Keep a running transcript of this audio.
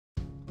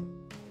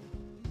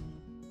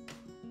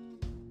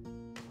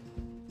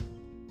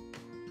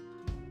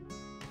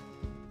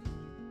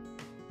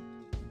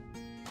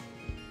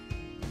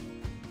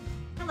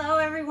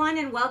everyone,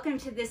 and welcome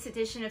to this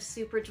edition of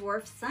Super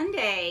Dwarf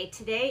Sunday.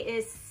 Today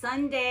is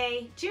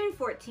Sunday, June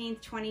 14th,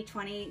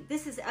 2020.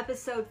 This is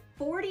episode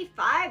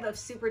 45 of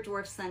Super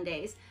Dwarf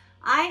Sundays.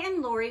 I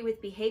am Lori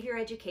with Behavior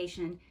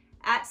Education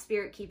at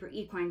Spirit Keeper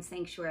Equine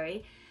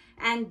Sanctuary,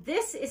 and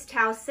this is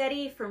Tao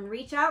Seti from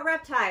Reach Out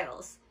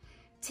Reptiles.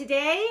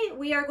 Today,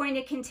 we are going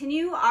to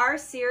continue our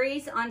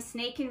series on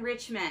snake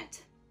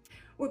enrichment.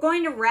 We're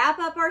going to wrap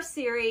up our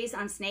series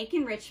on snake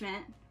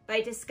enrichment by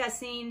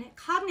discussing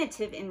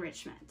cognitive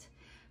enrichment.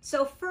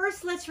 So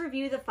first, let's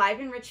review the 5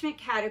 enrichment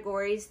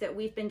categories that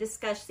we've been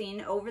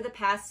discussing over the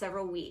past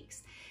several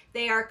weeks.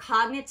 They are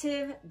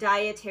cognitive,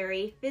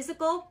 dietary,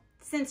 physical,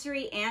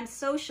 sensory, and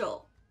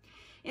social.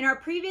 In our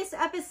previous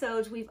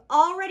episodes, we've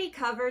already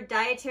covered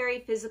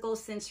dietary, physical,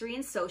 sensory,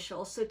 and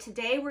social. So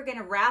today we're going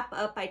to wrap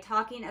up by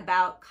talking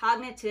about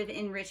cognitive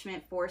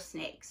enrichment for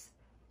snakes.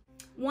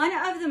 One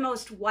of the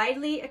most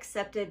widely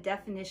accepted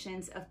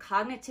definitions of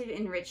cognitive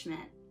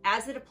enrichment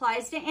as it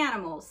applies to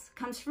animals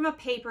comes from a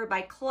paper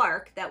by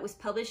Clark that was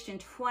published in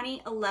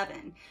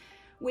 2011,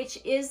 which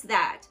is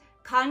that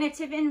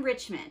cognitive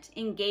enrichment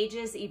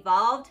engages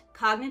evolved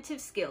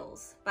cognitive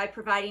skills by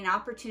providing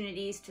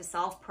opportunities to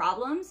solve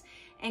problems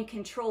and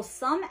control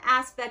some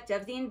aspect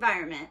of the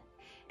environment,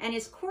 and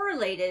is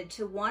correlated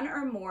to one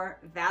or more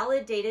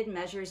validated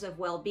measures of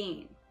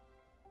well-being.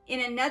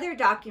 In another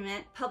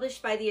document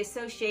published by the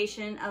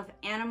Association of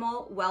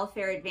Animal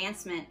Welfare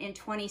Advancement in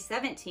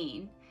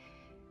 2017,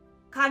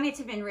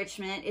 cognitive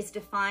enrichment is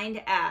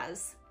defined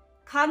as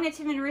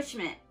cognitive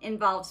enrichment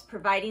involves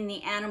providing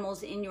the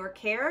animals in your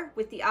care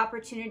with the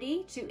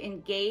opportunity to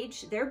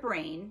engage their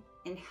brain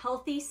in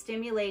healthy,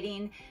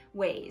 stimulating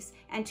ways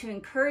and to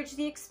encourage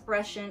the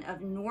expression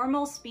of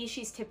normal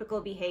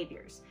species-typical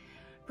behaviors.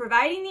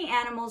 Providing the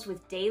animals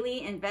with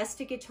daily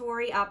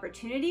investigatory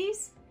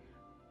opportunities,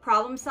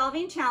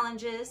 problem-solving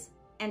challenges,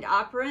 and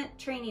operant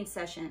training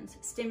sessions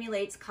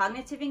stimulates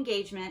cognitive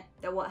engagement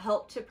that will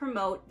help to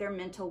promote their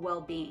mental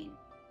well-being.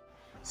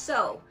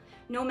 So,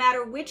 no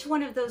matter which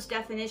one of those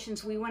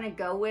definitions we want to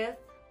go with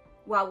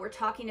while we're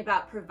talking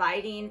about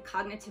providing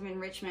cognitive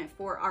enrichment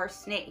for our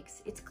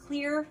snakes, it's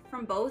clear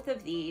from both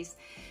of these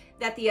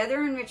that the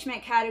other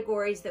enrichment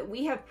categories that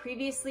we have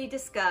previously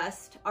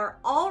discussed are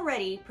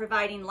already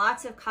providing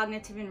lots of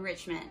cognitive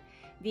enrichment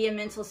via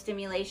mental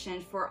stimulation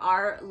for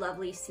our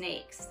lovely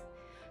snakes.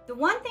 The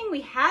one thing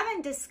we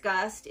haven't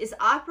discussed is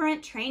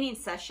operant training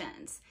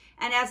sessions.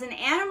 And as an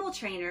animal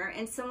trainer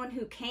and someone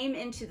who came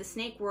into the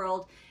snake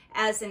world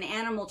as an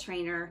animal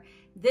trainer,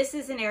 this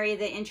is an area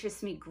that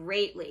interests me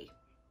greatly.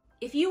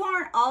 If you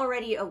aren't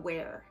already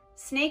aware,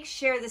 snakes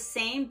share the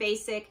same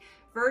basic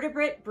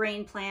vertebrate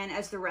brain plan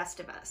as the rest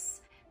of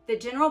us. The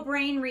general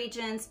brain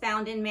regions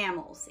found in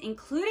mammals,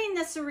 including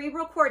the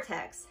cerebral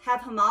cortex,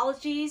 have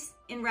homologies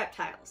in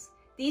reptiles.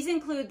 These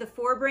include the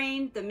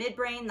forebrain, the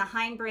midbrain, the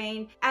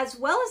hindbrain, as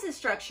well as a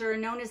structure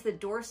known as the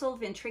dorsal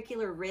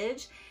ventricular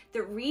ridge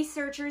that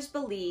researchers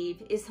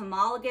believe is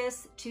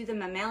homologous to the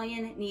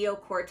mammalian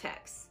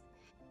neocortex.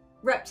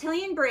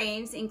 Reptilian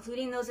brains,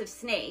 including those of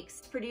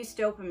snakes, produce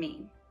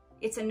dopamine.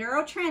 It's a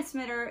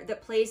neurotransmitter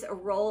that plays a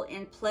role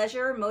in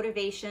pleasure,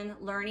 motivation,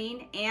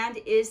 learning, and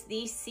is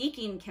the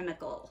seeking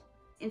chemical.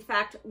 In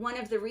fact, one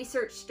of the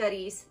research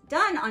studies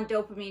done on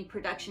dopamine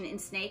production in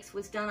snakes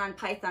was done on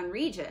Python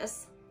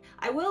regius.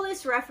 I will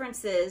list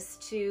references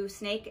to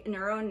snake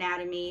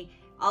neuroanatomy,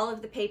 all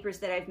of the papers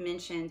that I've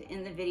mentioned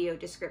in the video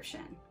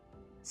description.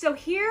 So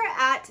here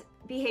at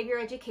Behavior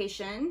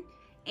Education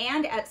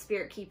and at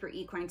Spirit Keeper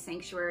Equine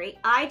Sanctuary,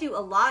 I do a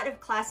lot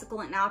of classical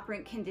and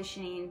operant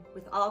conditioning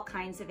with all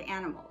kinds of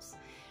animals,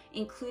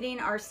 including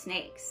our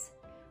snakes.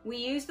 We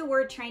use the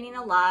word training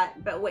a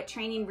lot, but what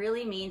training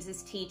really means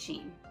is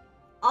teaching.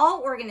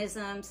 All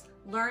organisms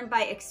learn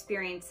by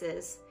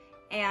experiences,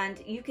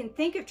 and you can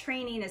think of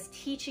training as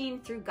teaching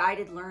through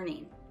guided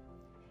learning.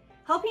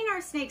 Helping our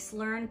snakes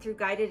learn through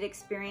guided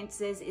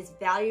experiences is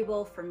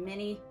valuable for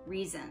many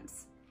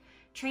reasons.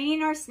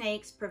 Training our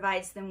snakes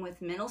provides them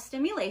with mental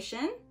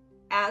stimulation,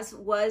 as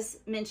was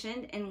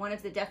mentioned in one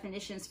of the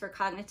definitions for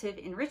cognitive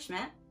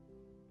enrichment.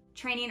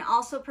 Training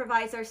also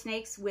provides our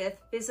snakes with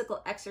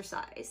physical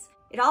exercise.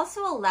 It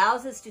also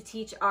allows us to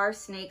teach our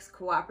snakes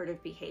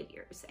cooperative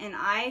behaviors, and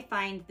I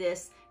find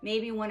this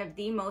maybe one of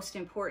the most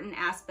important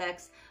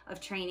aspects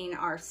of training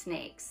our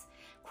snakes.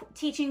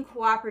 Teaching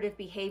cooperative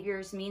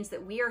behaviors means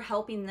that we are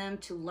helping them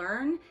to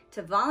learn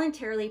to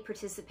voluntarily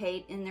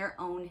participate in their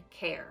own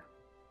care.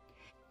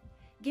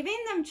 Giving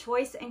them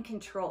choice and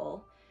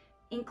control,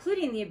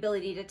 including the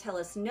ability to tell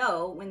us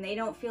no when they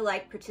don't feel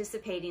like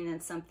participating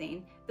in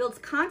something, builds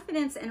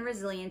confidence and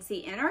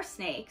resiliency in our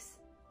snakes,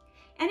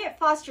 and it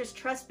fosters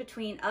trust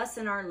between us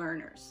and our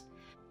learners.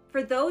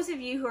 For those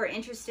of you who are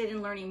interested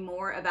in learning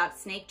more about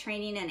snake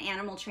training and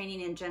animal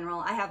training in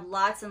general, I have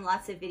lots and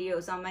lots of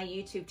videos on my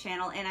YouTube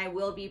channel, and I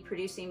will be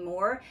producing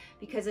more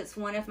because it's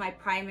one of my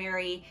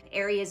primary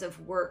areas of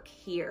work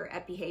here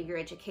at Behavior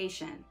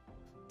Education.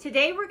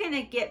 Today we're going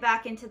to get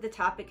back into the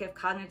topic of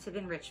cognitive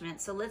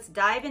enrichment, so let's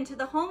dive into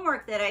the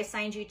homework that I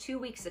assigned you 2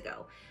 weeks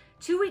ago.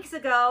 2 weeks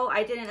ago,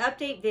 I did an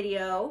update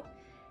video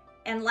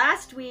And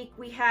last week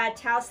we had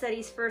Tau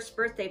Study's first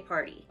birthday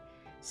party.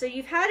 So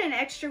you've had an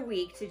extra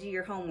week to do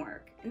your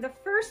homework. And the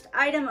first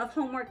item of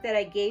homework that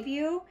I gave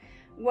you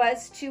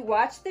was to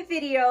watch the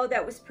video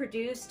that was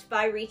produced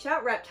by Reach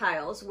Out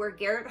Reptiles where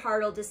Garrett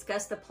Hartle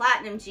discussed the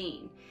platinum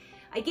gene.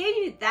 I gave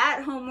you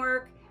that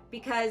homework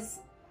because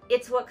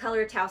it's what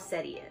color Tau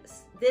Ceti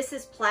is. This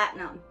is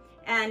platinum.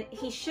 And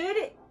he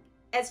should,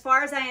 as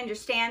far as I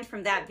understand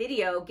from that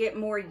video, get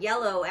more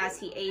yellow as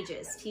he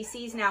ages.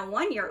 TC's now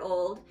 1 year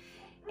old,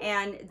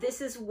 and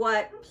this is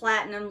what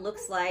platinum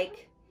looks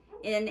like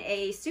in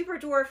a super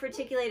dwarf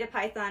reticulated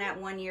python at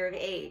 1 year of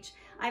age.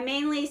 I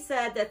mainly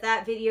said that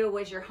that video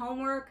was your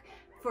homework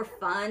for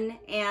fun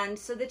and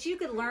so that you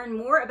could learn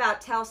more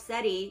about Tau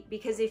Ceti,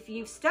 because if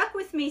you've stuck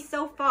with me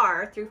so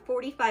far through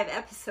 45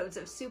 episodes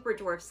of Super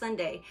Dwarf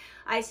Sunday,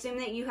 I assume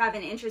that you have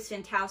an interest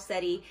in Tau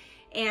Ceti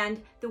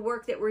and the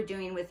work that we're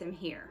doing with him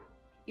here.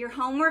 Your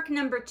homework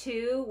number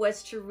 2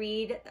 was to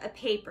read a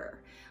paper,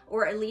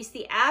 or at least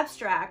the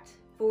abstract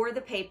for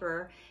the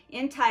paper,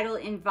 entitled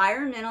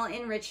Environmental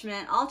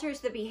Enrichment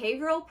Alters the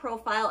Behavioral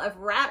Profile of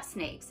Rat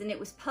Snakes, and it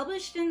was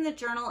published in the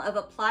Journal of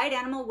Applied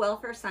Animal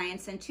Welfare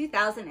Science in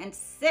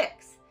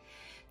 2006.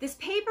 This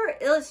paper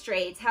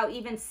illustrates how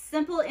even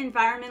simple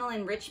environmental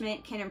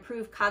enrichment can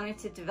improve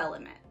cognitive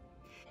development.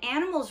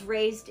 Animals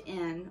raised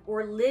in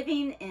or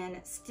living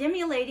in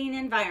stimulating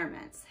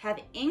environments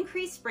have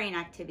increased brain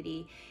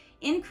activity,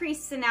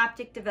 increased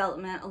synaptic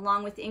development,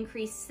 along with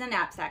increased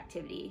synapse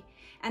activity.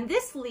 And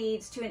this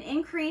leads to an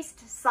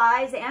increased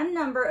size and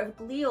number of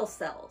glial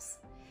cells.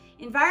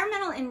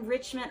 Environmental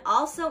enrichment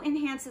also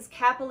enhances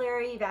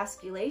capillary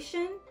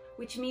vasculation,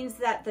 which means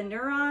that the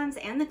neurons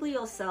and the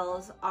glial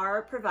cells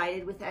are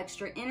provided with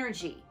extra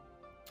energy.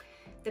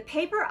 The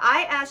paper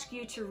I ask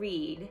you to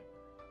read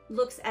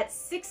looks at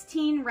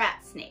 16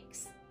 rat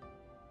snakes.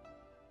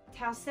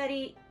 Tau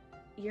Ceti,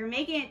 you're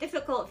making it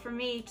difficult for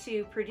me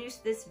to produce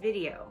this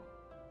video.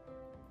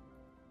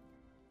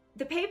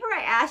 The paper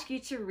I ask you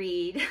to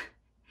read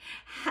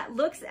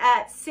looks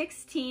at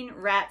 16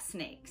 rat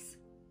snakes.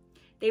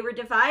 They were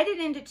divided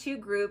into 2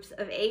 groups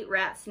of 8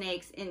 rat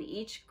snakes in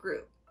each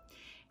group.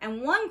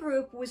 And one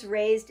group was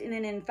raised in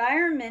an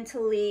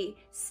environmentally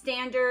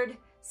standard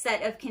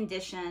set of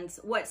conditions,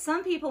 what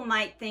some people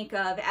might think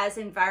of as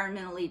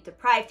environmentally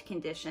deprived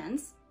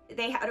conditions.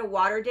 They had a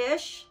water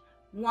dish,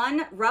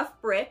 1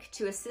 rough brick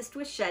to assist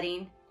with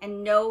shedding,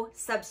 and no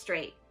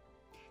substrate.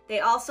 They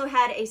also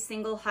had a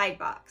single hide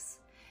box.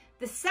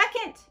 The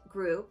second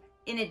group,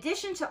 in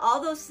addition to all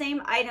those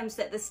same items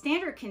that the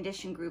standard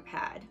condition group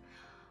had,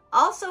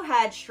 also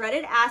had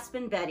shredded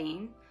aspen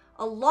bedding,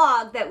 a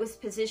log that was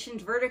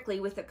positioned vertically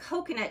with a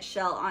coconut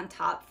shell on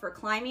top for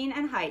climbing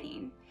and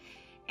hiding,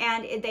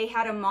 and they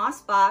had a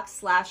moss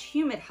box /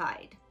 humid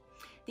hide.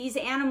 These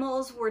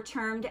animals were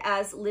termed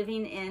as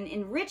living in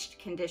enriched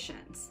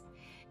conditions.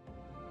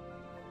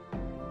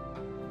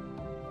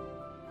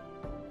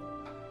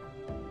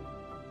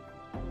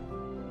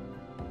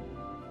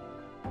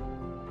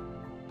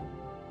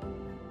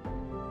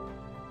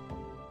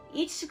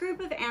 Each group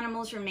of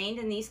animals remained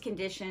in these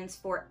conditions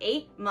for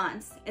 8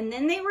 months, and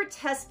then they were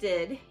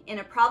tested in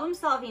a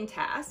problem-solving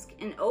task,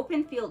 an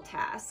open field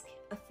task,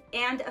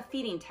 and a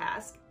feeding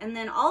task, and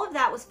then all of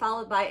that was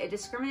followed by a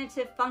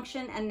discriminative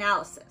function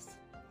analysis.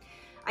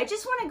 I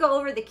just want to go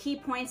over the key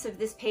points of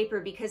this paper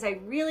because I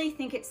really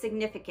think it's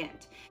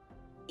significant.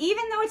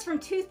 Even though it's from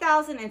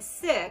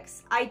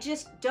 2006, I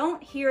just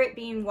don't hear it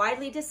being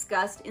widely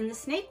discussed in the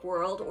snake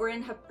world or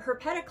in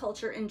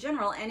herpetoculture in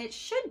general, and it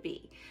should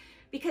be.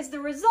 Because the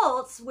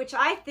results, which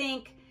I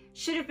think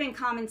should have been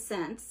common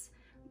sense,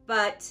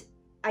 but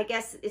I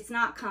guess it's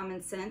not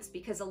common sense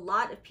because a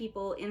lot of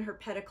people in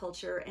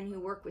herpetoculture and who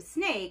work with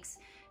snakes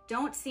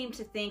don't seem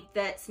to think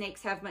that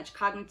snakes have much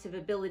cognitive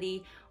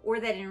ability or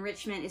that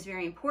enrichment is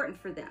very important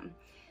for them.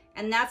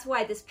 And that's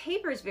why this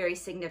paper is very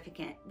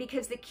significant,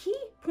 because the key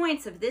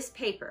points of this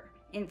paper,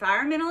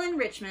 Environmental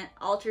Enrichment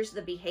Alters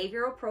the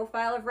Behavioral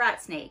Profile of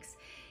Rat Snakes,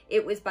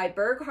 it was by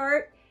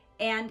Burghardt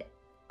and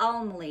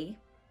Almley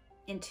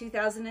in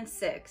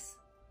 2006.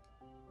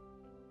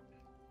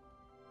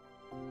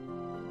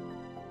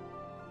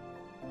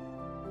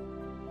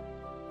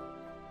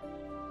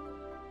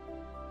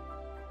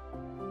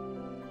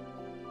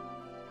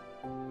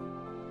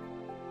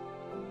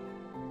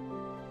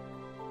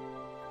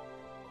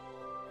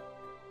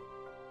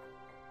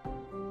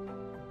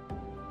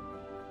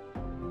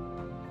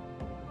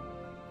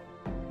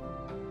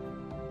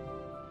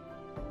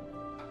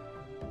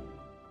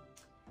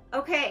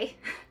 Okay,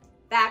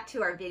 back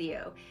to our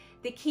video.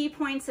 The key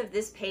points of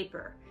this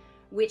paper,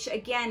 which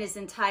again is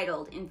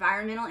entitled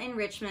Environmental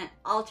Enrichment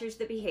Alters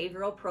the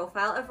Behavioral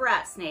Profile of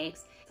Rat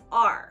Snakes,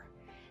 are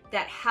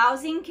that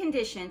housing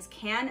conditions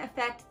can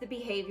affect the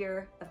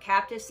behavior of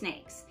captive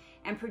snakes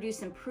and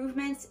produce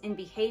improvements in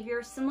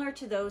behavior similar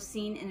to those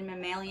seen in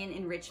mammalian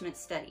enrichment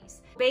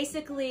studies.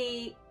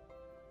 Basically,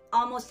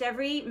 almost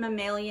every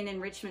mammalian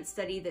enrichment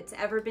study that's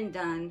ever been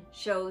done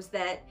shows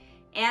that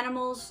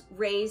animals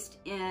raised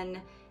in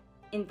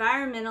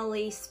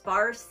environmentally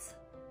sparse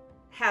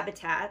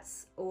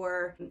habitats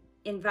or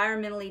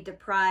environmentally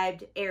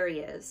deprived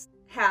areas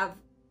have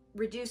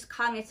reduced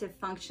cognitive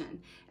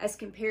function as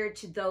compared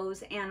to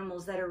those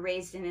animals that are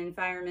raised in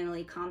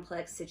environmentally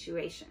complex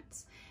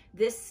situations.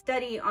 This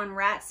study on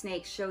rat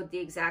snakes showed the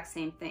exact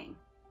same thing.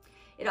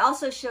 It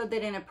also showed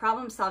that in a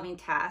problem-solving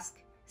task,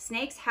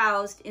 snakes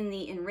housed in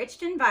the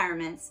enriched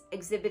environments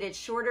exhibited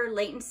shorter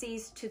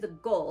latencies to the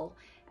goal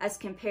as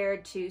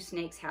compared to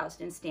snakes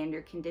housed in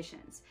standard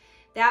conditions.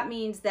 That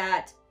means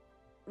that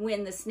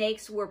when the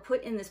snakes were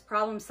put in this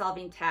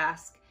problem-solving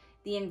task,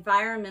 the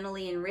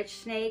environmentally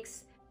enriched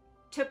snakes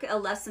took a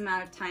less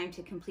amount of time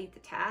to complete the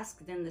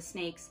task than the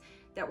snakes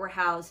that were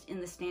housed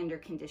in the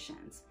standard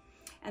conditions.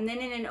 And then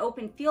in an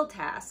open field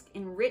task,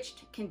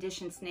 enriched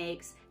condition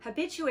snakes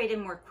habituated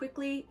more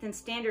quickly than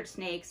standard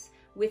snakes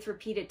with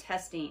repeated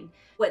testing.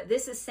 What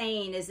this is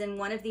saying is in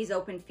one of these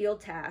open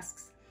field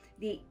tasks,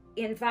 the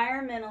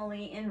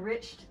environmentally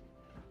enriched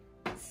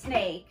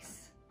snakes,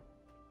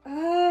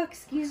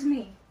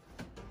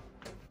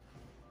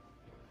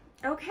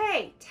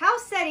 Okay, Tau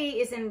Ceti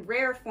is in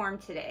rare form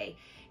today,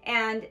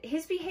 and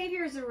his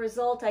behavior is a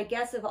result, I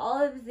guess, of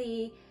all of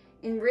the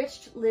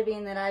enriched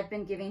living that I've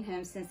been giving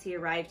him since he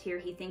arrived here.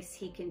 He thinks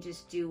he can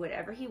just do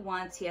whatever he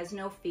wants. He has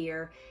no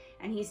fear,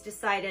 and he's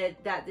decided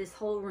that this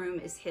whole room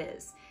is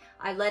his.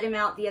 I let him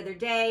out the other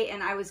day,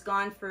 and I was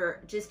gone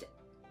for just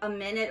a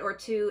minute or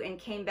two and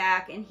came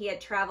back, and he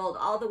had traveled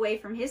all the way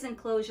from his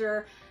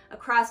enclosure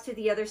across to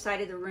the other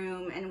side of the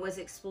room and was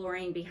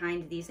exploring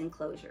behind these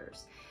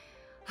enclosures.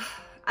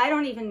 I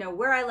don't even know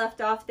where I left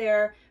off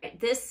there.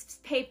 This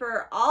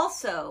paper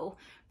also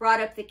brought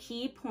up the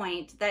key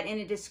point that in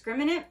a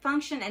discriminant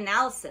function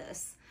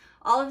analysis,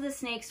 all of the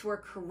snakes were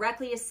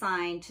correctly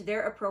assigned to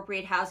their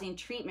appropriate housing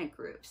treatment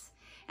groups.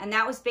 And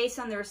that was based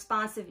on the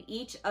response of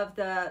each of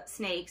the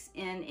snakes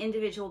in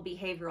individual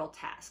behavioral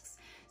tasks.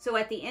 So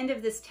at the end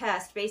of this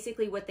test,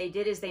 basically what they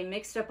did is they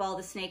mixed up all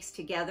the snakes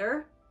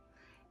together,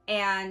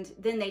 and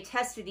then they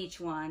tested each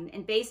one.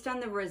 And based on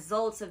the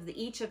results of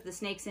each of the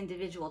snakes'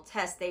 individual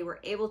tests, they were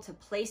able to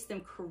place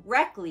them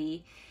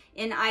correctly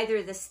in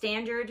either the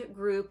standard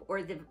group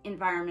or the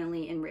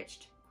environmentally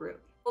enriched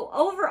group. So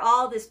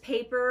overall, this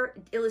paper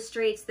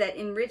illustrates that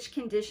enriched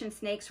condition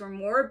snakes were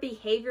more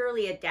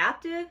behaviorally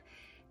adaptive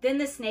than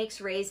the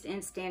snakes raised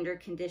in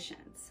standard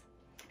conditions.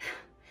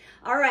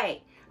 All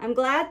right, I'm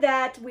glad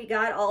that we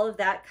got all of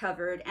that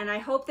covered, and I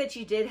hope that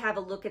you did have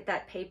a look at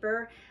that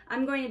paper.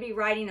 I'm going to be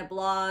writing a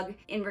blog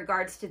in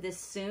regards to this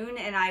soon,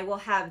 and I will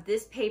have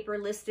this paper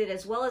listed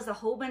as well as a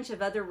whole bunch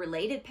of other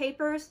related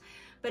papers,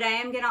 but I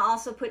am going to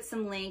also put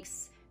some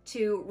links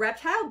to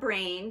reptile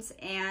brains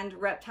and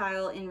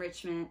reptile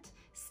enrichment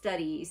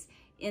studies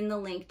in the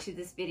link to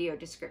this video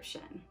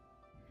description.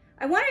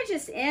 I want to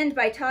just end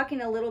by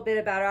talking a little bit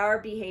about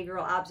our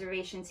behavioral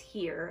observations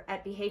here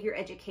at Behavior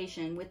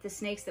Education with the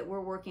snakes that we're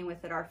working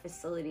with at our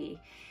facility.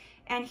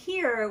 And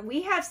here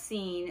we have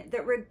seen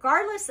that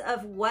regardless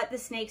of what the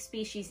snake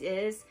species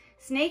is,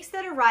 snakes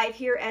that arrive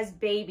here as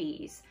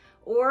babies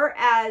or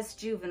as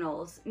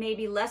juveniles,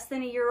 maybe less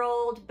than a year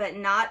old, but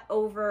not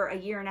over a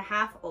year and a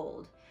half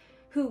old,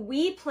 who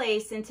we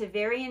place into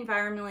very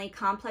environmentally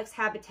complex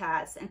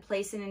habitats and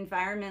place in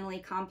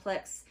environmentally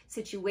complex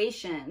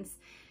situations,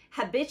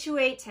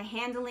 habituate to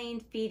handling,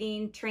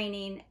 feeding,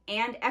 training,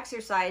 and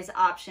exercise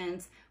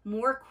options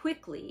more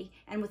quickly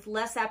and with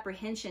less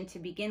apprehension to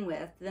begin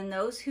with than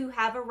those who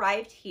have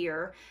arrived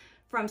here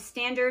from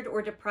standard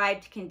or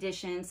deprived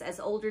conditions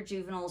as older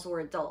juveniles or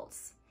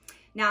adults.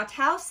 Now,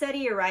 Tau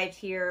Ceti arrived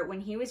here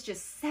when he was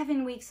just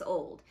 7 weeks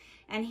old,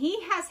 and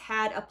he has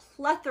had a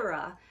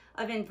plethora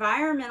of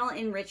environmental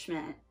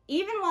enrichment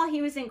even while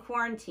he was in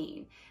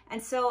quarantine.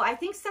 And so I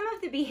think some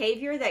of the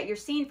behavior that you're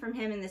seeing from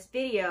him in this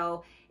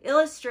video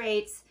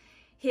illustrates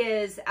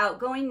his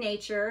outgoing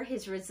nature,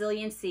 his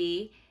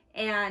resiliency,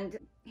 and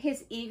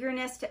his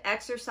eagerness to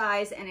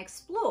exercise and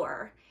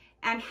explore.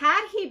 And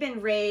had he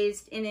been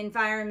raised in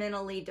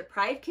environmentally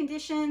deprived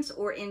conditions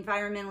or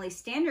environmentally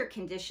standard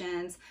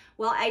conditions,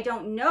 well, I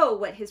don't know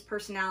what his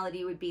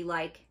personality would be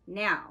like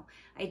now.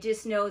 I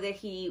just know that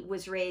he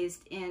was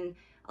raised in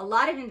a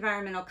lot of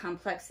environmental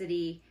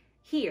complexity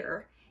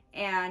here,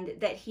 and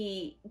that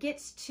he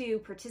gets to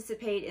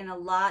participate in a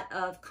lot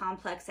of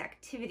complex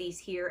activities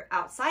here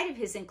outside of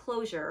his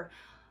enclosure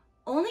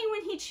only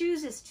when he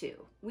chooses to.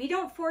 We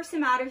don't force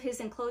him out of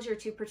his enclosure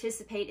to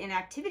participate in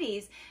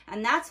activities,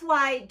 and that's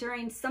why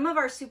during some of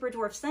our Super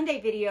Dwarf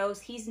Sunday videos,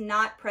 he's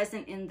not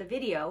present in the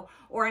video,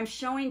 or I'm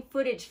showing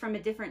footage from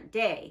a different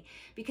day.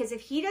 Because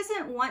if he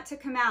doesn't want to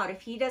come out,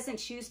 if he doesn't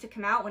choose to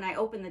come out when I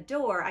open the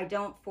door, I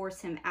don't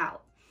force him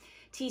out.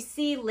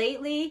 TC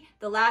lately,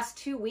 the last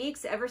 2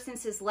 weeks, ever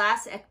since his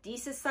last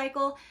ecdysis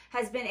cycle,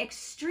 has been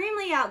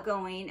extremely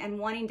outgoing and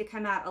wanting to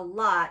come out a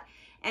lot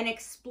and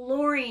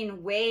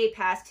exploring way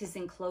past his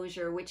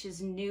enclosure, which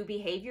is new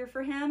behavior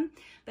for him.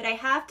 But I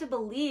have to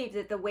believe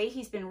that the way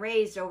he's been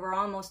raised over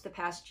almost the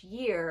past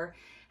year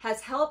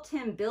has helped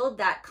him build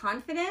that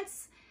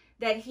confidence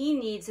that he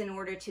needs in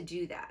order to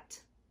do that.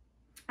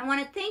 I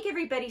want to thank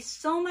everybody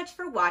so much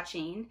for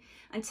watching.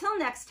 Until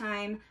next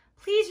time,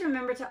 Please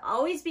remember to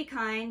always be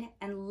kind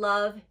and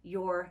love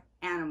your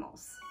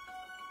animals.